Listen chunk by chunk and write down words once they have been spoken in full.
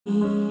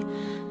and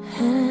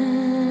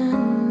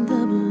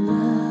the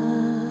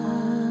blood,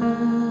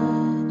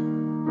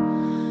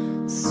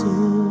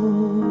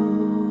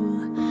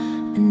 soul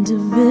and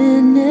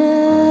divinity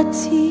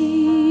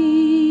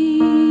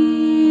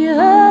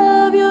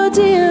of your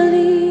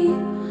dearly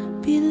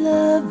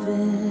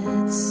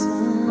beloved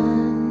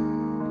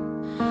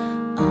Son,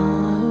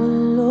 our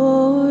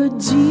Lord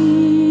Jesus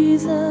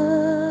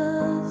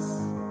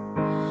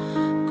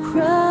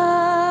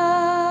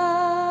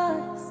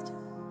Christ,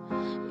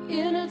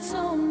 in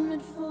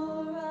atonement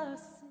for us.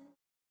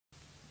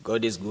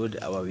 God is good,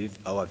 our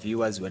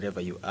viewers, wherever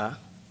you are.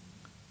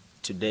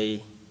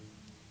 Today,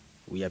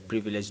 we are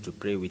privileged to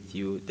pray with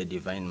you the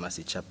Divine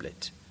Mercy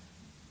Chaplet.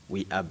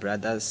 We are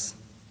brothers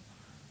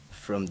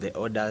from the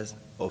orders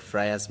of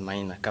Friars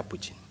Minor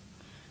Capuchin.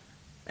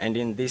 And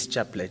in this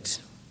chaplet,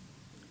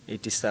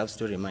 it serves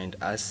to remind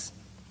us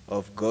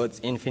of God's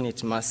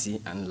infinite mercy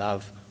and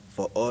love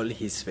for all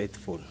his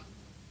faithful.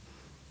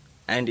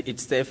 And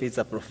itself is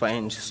a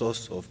profound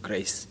source of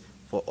grace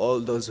for all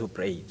those who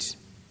pray it.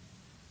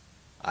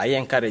 I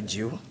encourage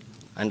you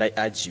and I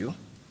urge you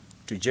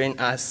to join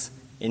us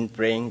in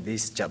praying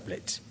this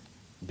chaplet.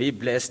 Be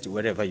blessed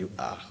wherever you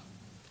are.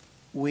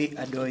 We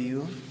adore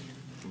you,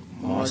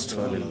 Most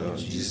Holy Lord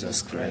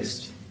Jesus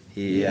Christ,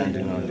 here and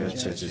in all your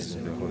churches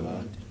in the whole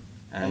world.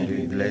 And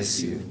we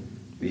bless you,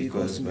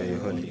 because by your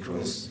holy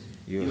cross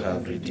you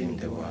have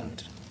redeemed the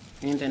world.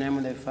 in the name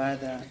of the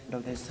Father, and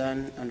of the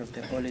Son, and of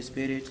the Holy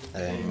Spirit.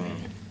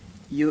 Amen.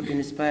 You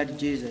inspired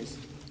Jesus,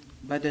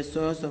 by the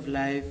source of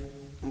life,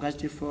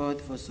 gushed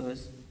forth for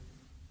souls,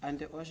 and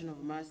the ocean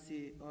of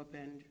mercy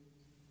opened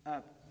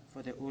up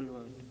for the whole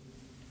world.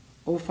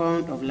 O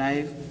fount of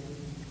life,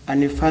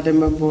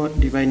 unfathomable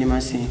divine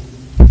mercy,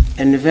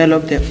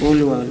 envelop the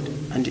whole world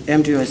and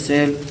empty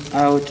yourself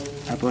out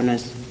upon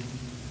us.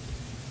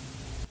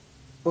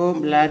 O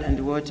blood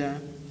and water,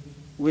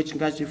 which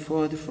gushed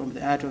forth from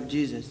the heart of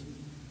Jesus,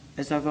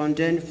 as a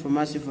fountain for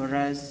mercy for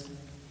us.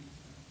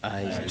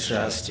 I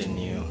trust in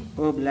you.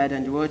 O blood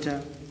and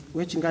water,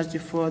 which gushed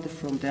forth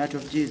from the heart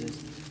of Jesus,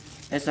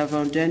 as a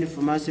fountain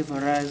for mercy for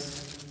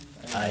us.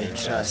 I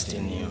trust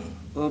in you.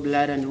 O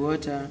blood and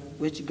water,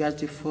 which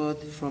gushed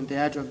forth from the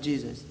heart of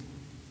Jesus,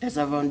 as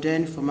a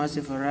fountain for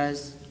mercy for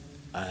us.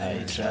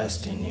 I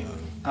trust in you.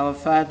 Our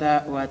Father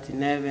who art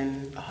in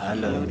heaven,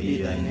 Hallowed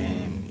be thy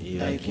name.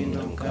 Thy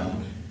kingdom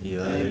come.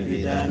 Your will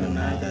be done on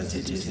earth as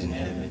it is in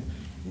heaven.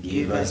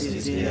 Give us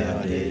this day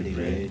our daily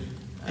bread,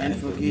 and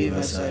forgive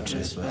us our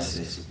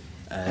trespasses,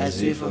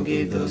 as we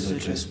forgive those who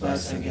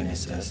trespass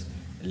against us.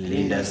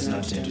 Lead us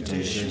not into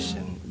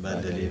temptation,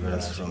 but deliver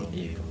us from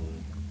evil.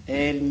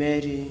 Hail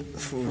Mary,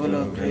 Full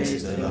of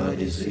grace, the Lord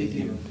is with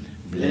you.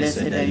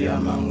 Blessed are you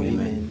among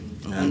women,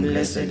 and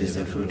blessed is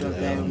the fruit of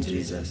thy womb,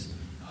 Jesus.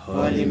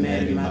 Holy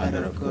Mary,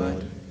 Mother of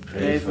God,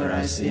 pray for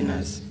us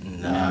sinners,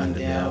 now and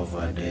the hour of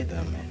our death.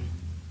 Amen.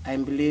 I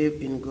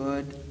believe in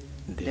God,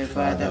 The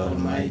Father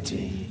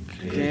Almighty,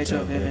 creator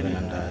of heaven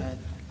and earth,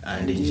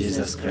 and in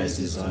Jesus Christ,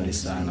 his only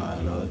Son,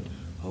 our Lord,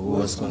 who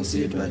was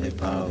conceived by the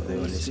power of the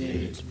Holy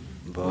Spirit,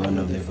 born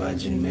of the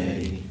Virgin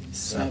Mary,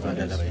 suffered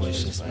under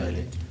Pontius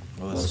Pilate,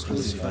 was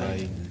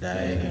crucified,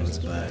 died, and was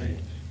buried.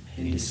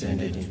 He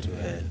descended into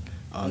hell.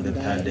 On the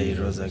third day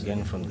he rose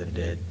again from the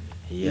dead.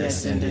 He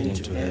ascended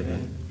into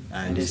heaven,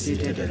 and is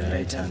seated at the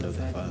right hand of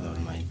the Father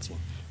Almighty.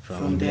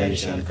 From there he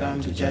shall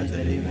come to judge the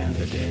living and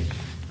the dead.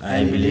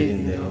 I believe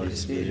in the Holy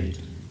Spirit,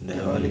 the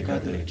Holy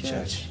Catholic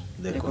Church,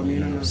 the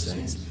communion of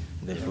saints,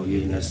 the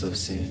forgiveness of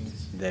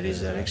sins, the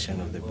resurrection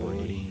of the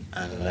body,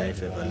 and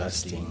life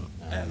everlasting.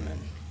 Amen.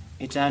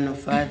 Eternal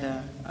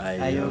Father,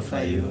 I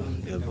offer you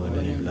the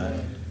body and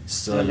blood,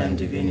 soul and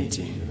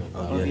divinity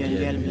of your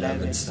dear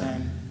beloved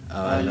Son,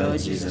 our Lord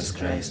Jesus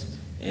Christ,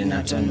 in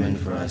atonement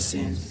for our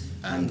sins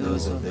and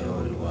those of the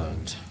whole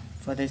world.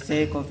 for the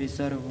sake of his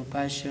sorrowful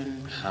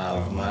passion,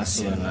 Have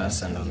mercy on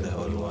us and on the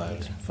whole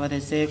world. for the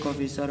sake of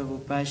his sorrowful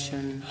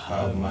passion,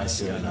 Have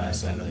mercy on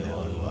us and on the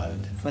whole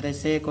world. for the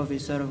sake of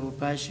his sorrowful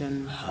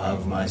passion,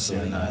 Have mercy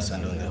on us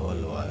and on the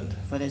whole world.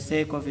 for the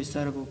sake of his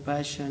sorrowful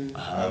passion,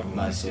 Have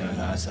mercy on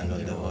us and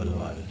on the whole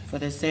world. for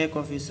the sake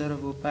of his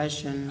sorrowful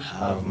passion,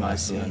 Have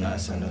mercy on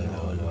us and on the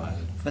whole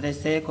world. for the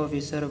sake of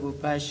his sorrowful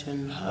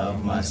passion,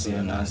 Have mercy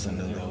on us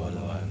and on the whole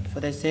world. for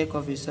the sake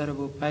of his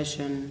sorrowful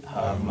passion,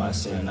 Have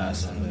mercy on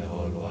us and on the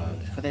whole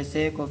world. for the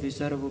sake of his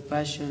sorrowful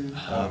passion,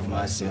 Have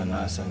mercy on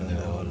us and on the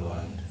whole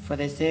world. for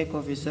the sake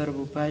of his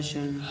sorrowful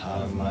passion,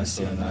 Have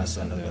mercy on us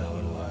and on the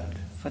whole world.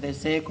 for the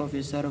sake of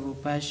his sorrowful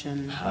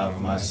passion.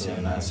 Have mercy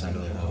on us and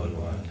on the whole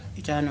world.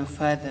 Eternal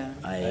Father,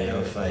 I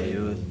offer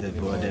you the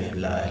body and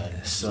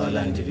blood, soul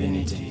and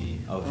divinity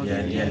of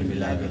your dear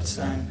beloved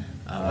Son,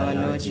 our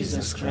Lord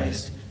Jesus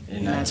Christ,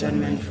 in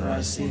atonement for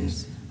our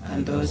sins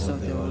and those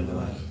of the whole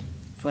world.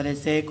 for the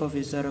sake of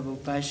his sorrowful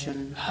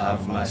passion,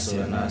 Have mercy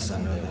on us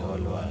and on the whole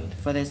world.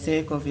 for the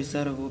sake of his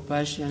sorrowful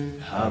passion,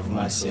 Have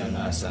mercy on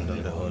us and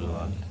on the whole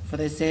world. for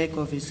the sake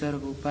of his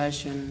sorrowful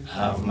passion,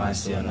 Have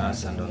mercy on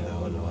us and on the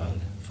whole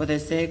world. for the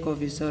sake of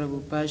his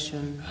sorrowful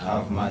passion,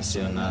 Have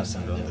mercy on us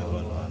and on the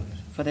whole world.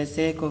 For the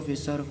sake of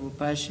his sorrowful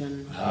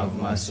passion, have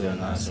mercy on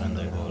us and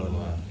the whole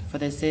world. for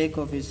the sake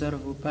of his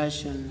sorrowful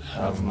passion,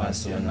 Have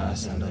mercy on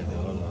us and the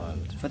whole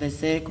world. for the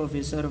sake of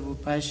his sorrowful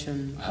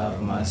passion,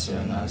 Have mercy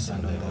on us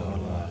and the whole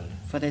world.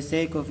 for the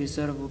sake of his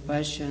sorrowful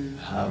passion,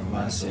 Have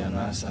mercy on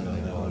us and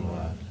the whole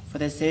world. for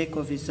the sake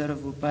of his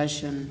sorrowful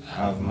passion,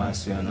 Have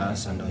mercy on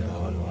us and the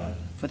whole world.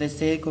 for the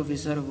sake of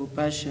his sorrowful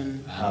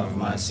passion, Have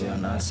mercy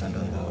on us and the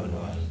whole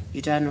world.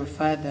 eternal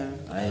Father,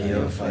 I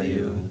offer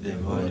you the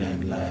body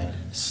and blood,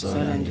 soul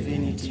and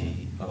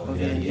divinity of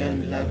your dear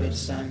and beloved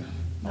Son,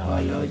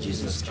 our Lord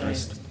Jesus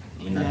Christ,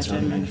 in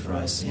atonement for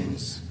our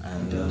sins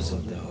and those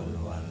of the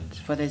whole world.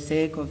 for the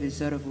sake of his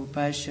sorrowful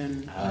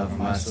passion, Have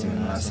mercy on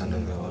us and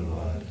the whole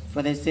world.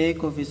 for the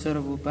sake of his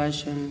sorrowful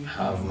passion,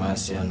 Have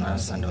mercy on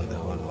us and the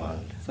whole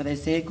world. for the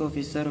sake of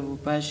his sorrowful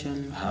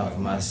passion, Have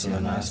mercy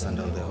on us and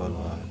the whole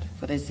world.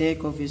 for the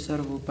sake of his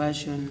sorrowful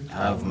passion,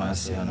 Have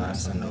mercy on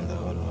us and the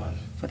whole world.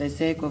 for the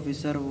sake of his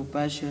sorrowful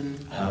passion,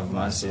 Have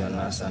mercy on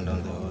us and the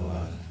whole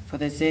world. for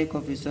the sake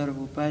of his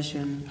sorrowful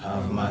passion,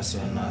 Have mercy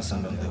on us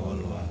and the whole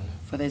world.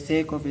 for the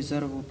sake of his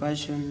sorrowful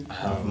passion,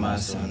 Have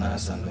mercy on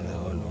us and the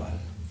whole world.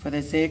 for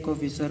the sake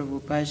of his sorrowful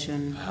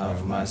passion,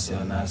 Have mercy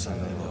on us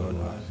and the whole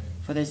world.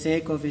 for the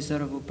sake of his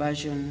sorrowful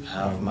passion,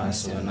 Have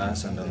mercy on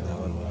us and the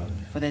whole world.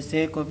 for the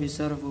sake of his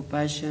sorrowful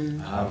passion,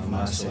 Have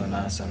mercy on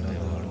us and the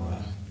whole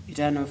world.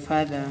 eternal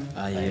Father,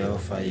 I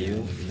offer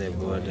you the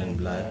body and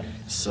blood,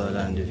 soul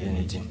and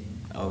divinity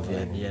of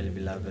your dearly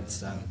beloved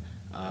Son,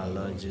 our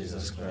Lord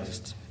Jesus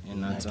Christ,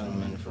 in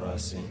atonement for our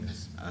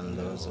sins and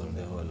those of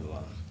the whole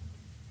world.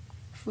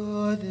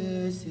 for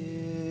the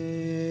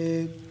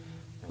sake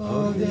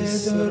of the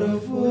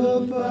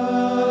sorrowful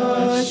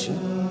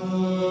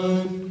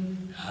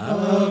passion,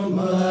 have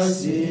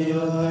mercy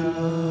on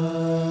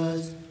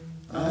us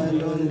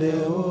and on the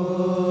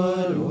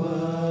whole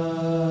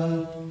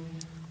world.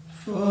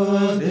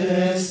 For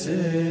the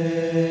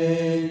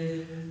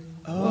sake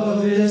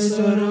of the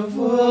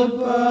sorrowful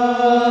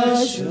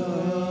passion,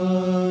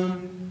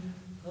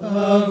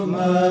 have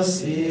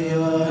mercy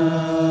on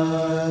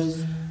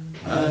us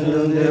and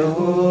on the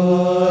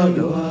whole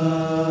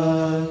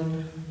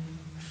world.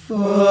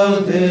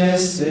 For the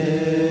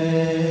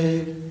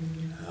sake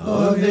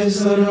of the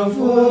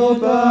sorrowful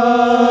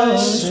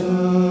passion,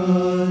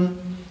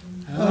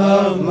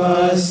 have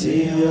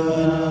mercy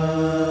on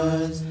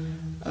us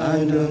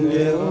and on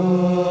the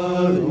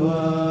whole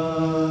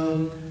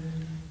world.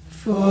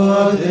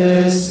 For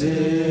the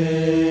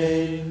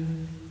sake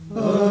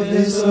of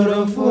the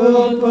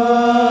sorrowful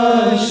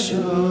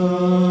passion,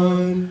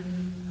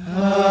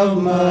 have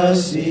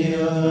mercy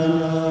on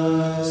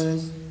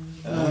us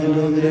and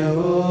on the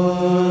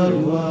whole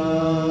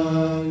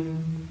world.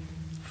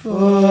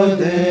 For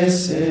the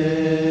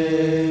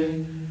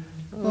sake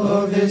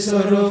of the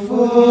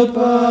sorrowful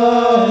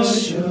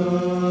passion,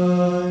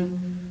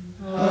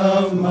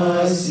 have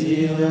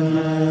mercy on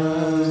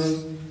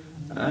us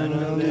and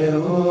on the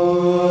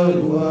whole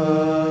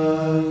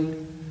world.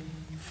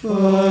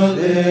 For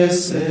the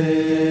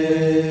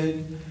sake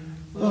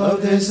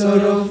of the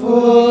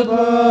sorrowful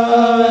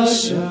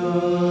passion,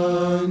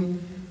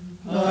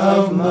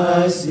 have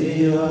mercy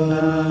on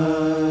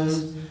us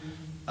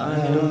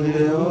and on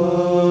the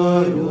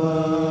whole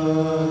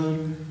world.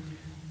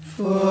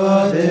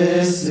 For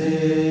the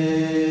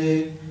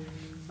sake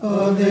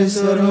of the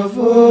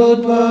sorrowful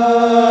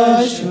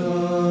passion,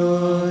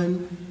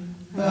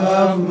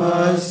 have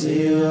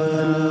mercy on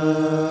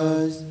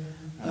us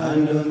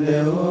and on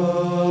the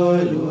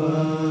whole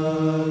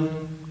world.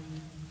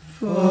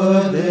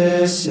 For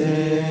the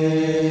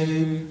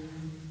sake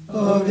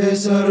of the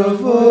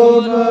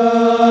sorrowful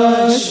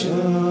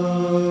passion,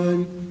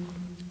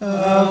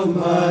 have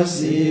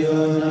mercy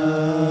on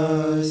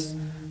us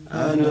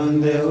and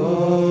on the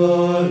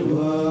whole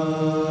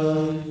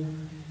world.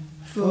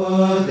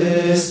 For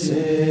the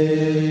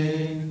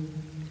sake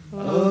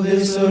of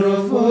the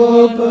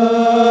sorrowful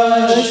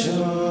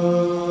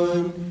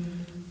passion,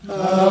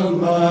 have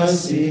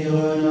mercy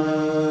on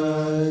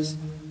us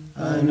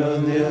and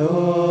on the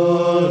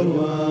whole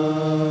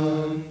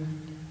world.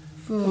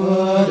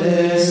 For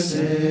the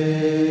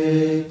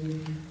sake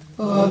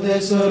of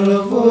the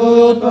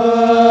sorrowful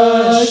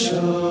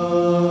passion,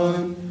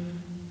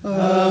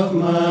 have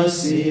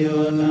mercy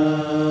on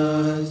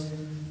us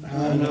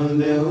and on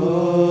the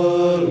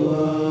whole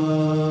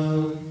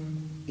world.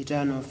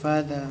 Eternal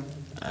Father,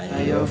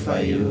 I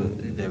offer you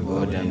the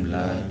body and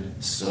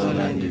blood, soul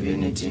and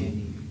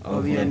divinity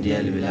of your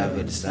dearly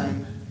beloved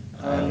Son,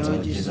 our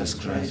Lord Jesus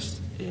Christ,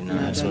 in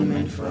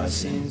atonement for our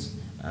sins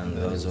and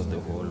those of the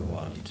whole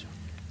world.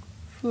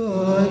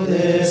 for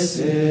the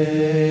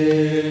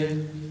sake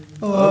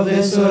of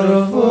the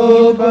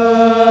sorrowful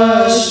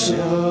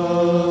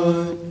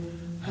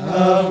passion,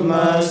 have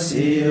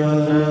mercy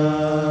on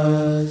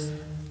us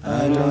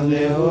and on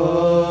the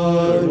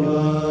whole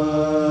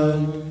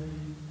world.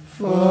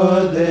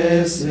 For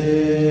the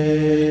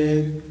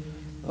sake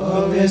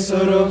of the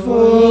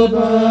sorrowful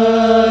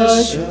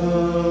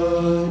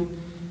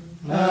passion,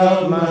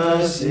 have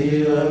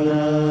mercy on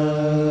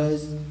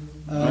us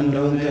and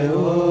on the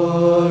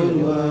whole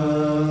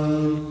world.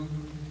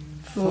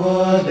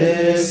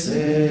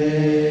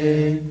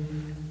 sake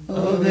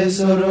of the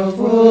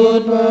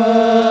sorrowful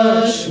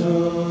passion,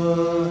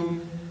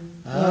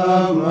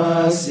 have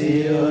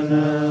mercy on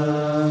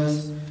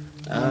us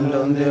and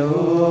on the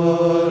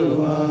whole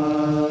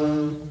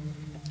world.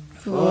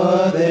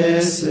 For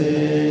the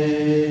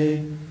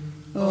sake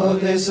of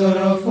the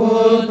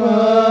sorrowful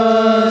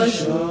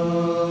passion,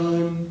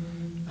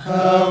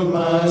 have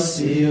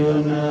mercy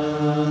on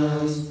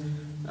us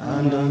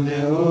and on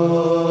the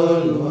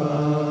whole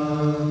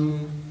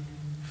world.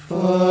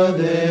 For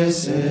the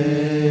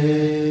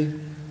sake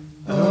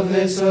of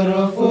the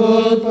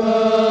sorrowful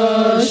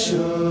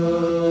passion,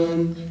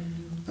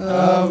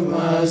 have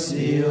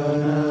mercy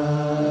on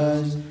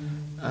us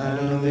and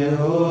on the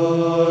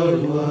whole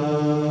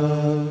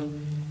world.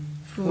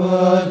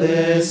 For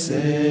the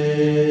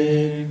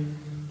sake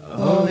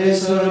of the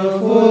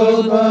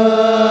sorrowful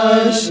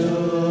passion,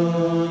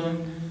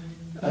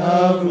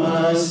 have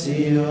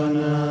mercy on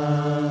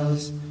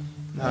us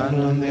and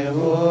on the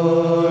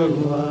whole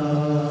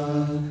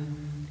world.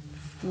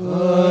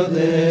 For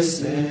the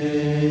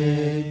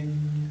sake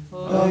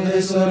of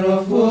the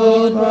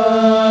sorrowful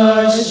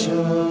passion,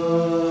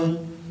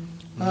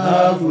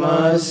 have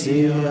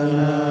mercy on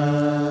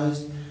us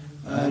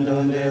and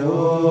on the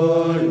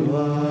whole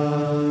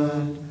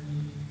world.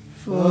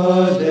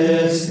 For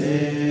the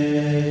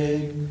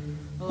sake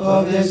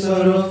of the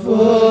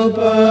sorrowful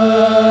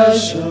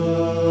passion,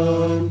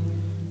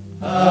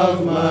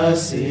 have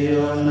mercy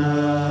on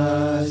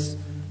us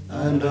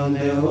and on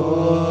the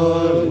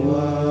whole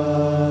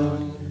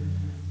world.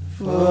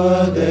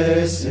 For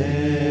the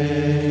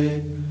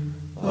sake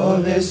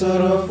of the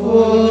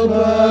sorrowful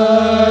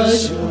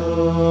passion,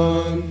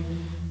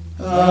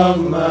 have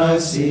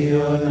mercy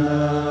on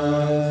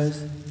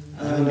us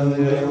and on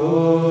the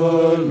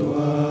whole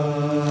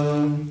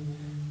world.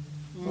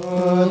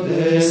 For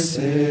the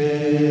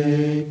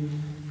sake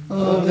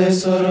of the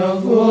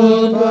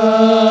sorrowful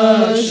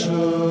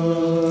passion,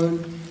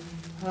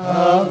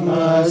 have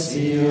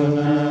mercy on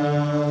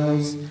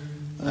us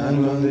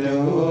and on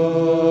the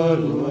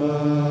whole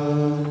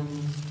world.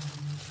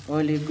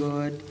 Holy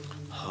God,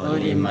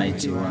 Holy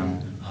Mighty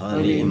One,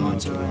 Holy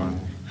Immortal One,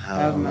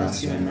 have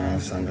mercy on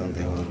us and on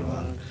the whole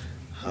world.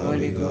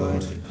 Holy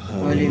God,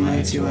 Holy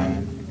Mighty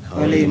One,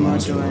 Holy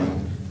Immortal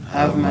One,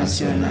 have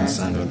mercy on us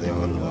and on the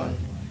whole world.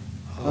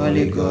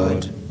 Holy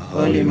God,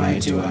 Holy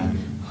Mighty One,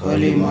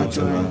 Holy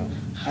Immortal One,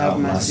 have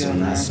mercy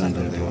on us and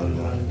on the whole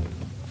world.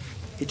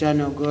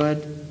 Eternal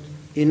God,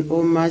 in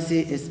whom mercy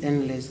is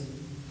endless,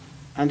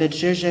 and the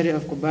treasury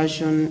of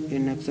compassion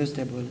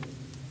inexhaustible,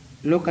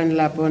 look and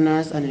love upon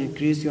us and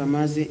increase your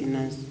mercy in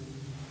us,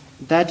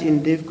 that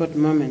in difficult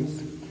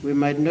moments we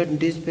might not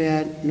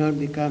despair nor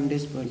become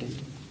despondent,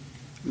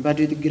 but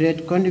with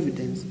great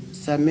confidence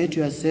submit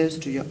yourselves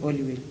to your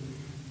holy will,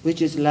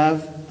 which is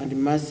love and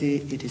mercy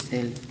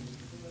itself.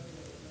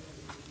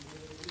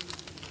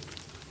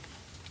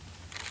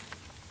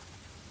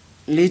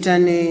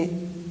 Litany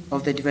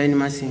of the Divine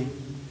Mercy.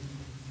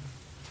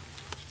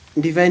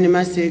 Divine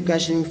mercy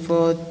gushing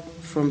forth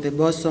from the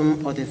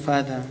bosom of the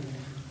Father.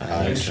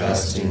 I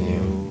trust in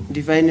you.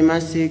 Divine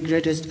mercy,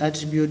 greatest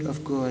attribute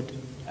of God.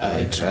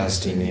 I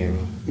trust in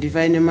you.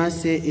 Divine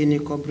mercy,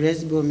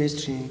 incomprehensible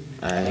mystery.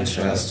 I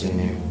trust in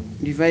you.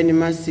 Divine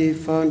mercy,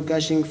 found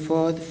gushing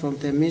forth from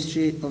the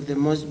mystery of the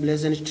most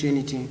blessed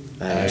Trinity.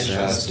 I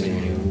trust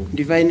in you.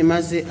 Divine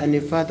mercy,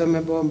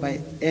 unfathomable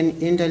by any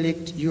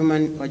intellect,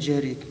 human or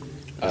angelic.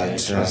 I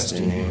trust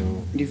in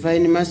you.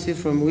 Divine mercy,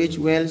 from which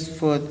wells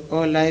forth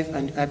all life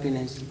and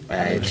happiness.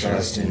 I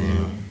trust in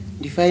you.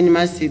 Divine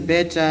mercy,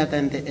 better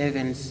than the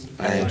heavens.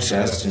 I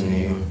trust in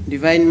you.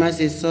 Divine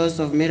mercy, source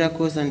of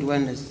miracles and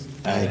wonders.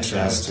 I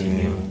trust in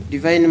you.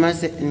 Divine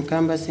mercy,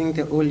 encompassing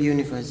the whole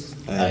universe.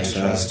 I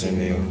trust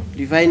in you.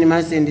 Divine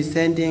mercy,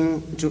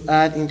 descending to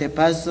earth in the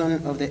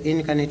person of the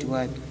incarnate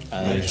Word.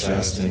 I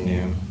trust in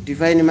you.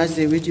 Divine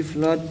mercy, which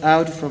flowed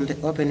out from the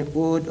open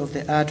wood of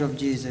the heart of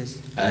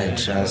Jesus. I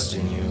trust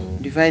in you.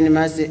 Divine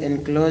mercy,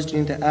 enclosed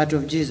in the heart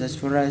of Jesus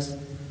for us,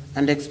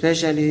 and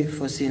especially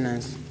for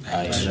sinners.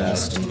 I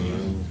trust in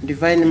you.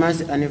 Divine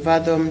mercy,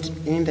 unfathomed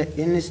in the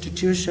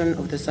institution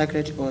of the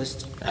sacred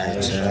host. I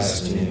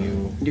trust in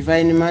you.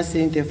 Divine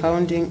mercy, in the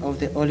founding of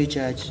the Holy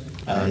Church.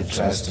 I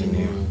trust in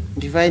you.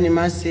 Divine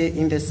mercy,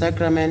 in the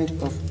sacrament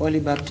of holy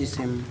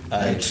baptism.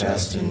 I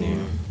trust in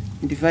you.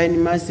 Divine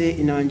mercy,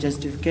 in our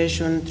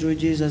justification through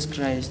Jesus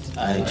Christ.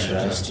 I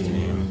trust in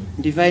you.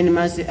 Divine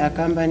mercy,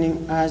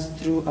 accompanying us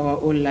through our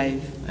whole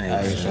life.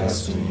 I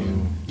trust in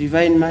you.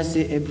 Divine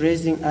mercy,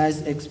 embracing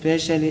us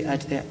especially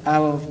at the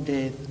hour of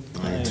death.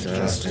 I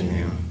trust in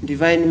you.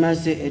 Divine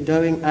mercy,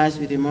 endowing us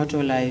with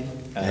immortal life.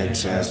 I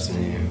trust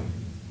in you.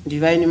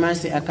 Divine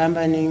mercy,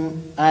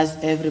 accompanying us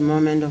every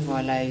moment of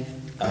our life.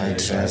 I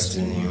trust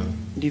in you.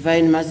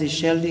 Divine mercy,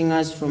 shielding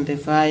us from the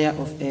fire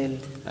of hell.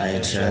 I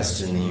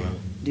trust in you.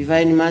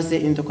 Divine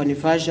mercy, in the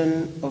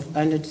conversion of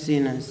hundred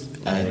sinners.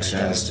 I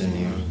trust in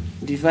you.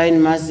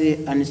 Divine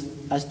mercy and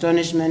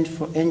astonishment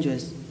for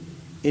angels,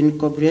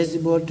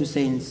 incomprehensible to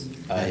saints.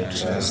 I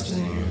trust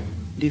in you.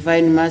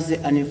 Divine mercy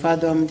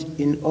unfathomed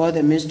in all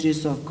the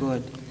mysteries of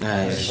God.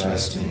 I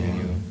trust in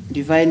you.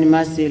 Divine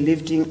mercy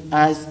lifting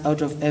us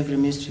out of every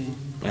mystery.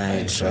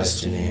 I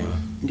trust in you.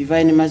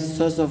 Divine mercy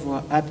source of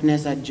our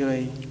happiness and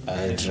joy.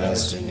 I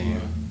trust in you.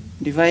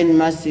 Divine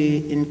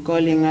mercy in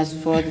calling us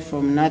forth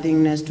from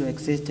nothingness to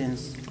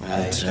existence.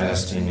 I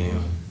trust in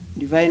you.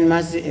 Divine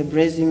mercy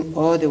embracing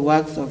all the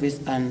works of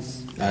his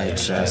hands. I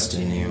trust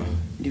in you.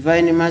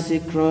 Divine mercy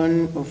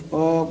crown of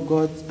all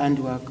God's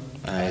handwork.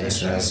 I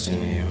trust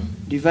in you.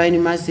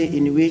 Divine mercy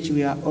in which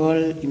we are all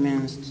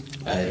immersed.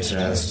 I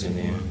trust in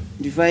you.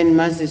 Divine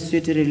mercy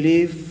sweet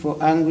relief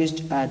for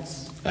anguished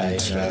hearts. I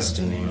trust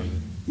in you.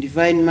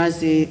 Divine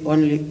mercy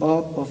only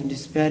hope of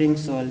despairing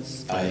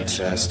souls. I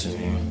trust in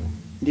you.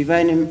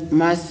 Divine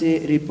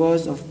mercy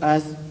repose of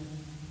us,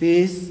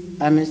 peace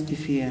amidst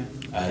fear.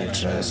 I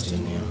trust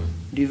in you.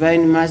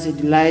 Divine mercy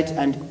delight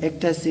and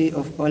ecstasy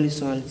of holy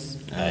souls.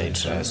 I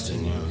trust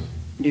in you.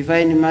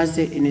 Divine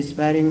mercy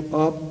inspiring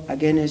hope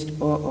against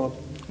all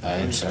hope.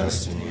 I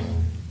trust in you.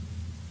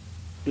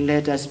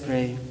 Let us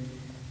pray.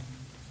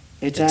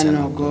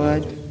 Eternal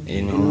God,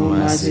 in whom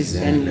mercy is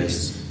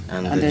endless,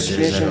 and the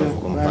treasure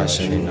of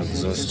compassion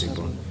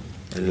inexhaustible,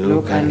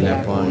 look kindly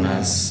upon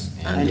us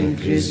and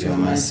increase your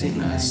mercy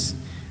in us,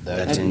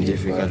 that in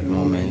difficult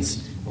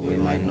moments we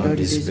might not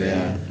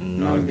despair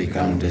nor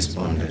become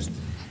despondent,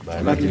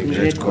 but with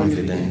great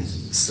confidence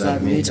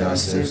submit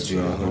ourselves to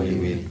your holy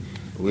will,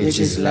 which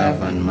is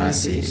love and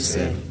mercy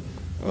itself,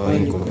 O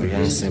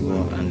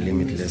incomprehensible and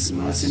limitless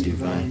mercy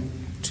divine,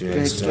 to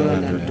extol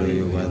and adore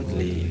you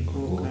worthily,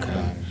 who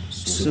come,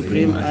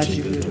 supreme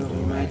attribute of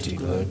Almighty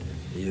God.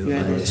 You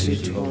are the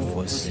sweet hope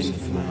for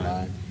sinful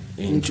man.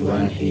 Into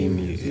one hymn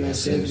you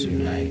yourselves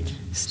unite,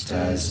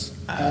 stars,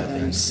 earth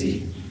and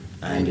sea,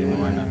 and in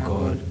one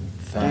accord,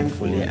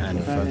 thankfully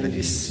and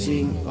fervently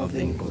sing of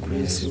the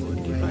incomprehensible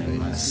divine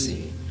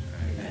mercy.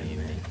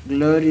 Amen.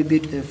 Glory be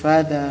to the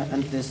Father,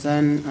 and to the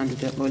Son, and to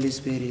the Holy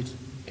Spirit.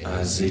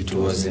 As it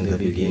was in the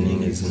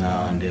beginning, is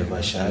now, and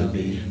ever shall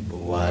be,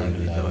 world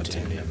without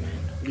end. Amen.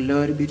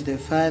 Glory be to the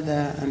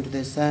Father, and to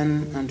the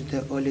Son, and to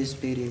the Holy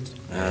Spirit.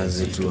 As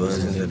it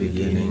was in the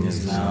beginning,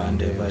 is now,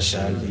 and ever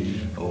shall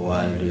be,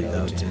 world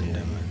without end.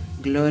 Amen.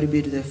 Glory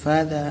be to the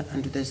Father,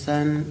 and to the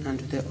Son, and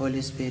to the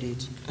Holy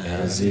Spirit.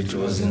 As it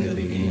was in the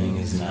beginning,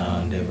 is now,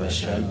 and ever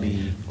shall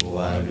be,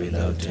 world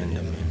without end.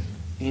 Amen.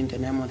 In the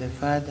name of the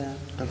Father,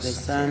 of the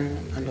Son,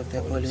 and of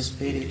the Holy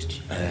Spirit.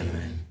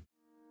 Amen.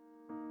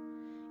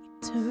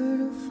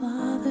 Eternal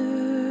Father,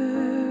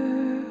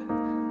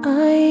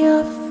 I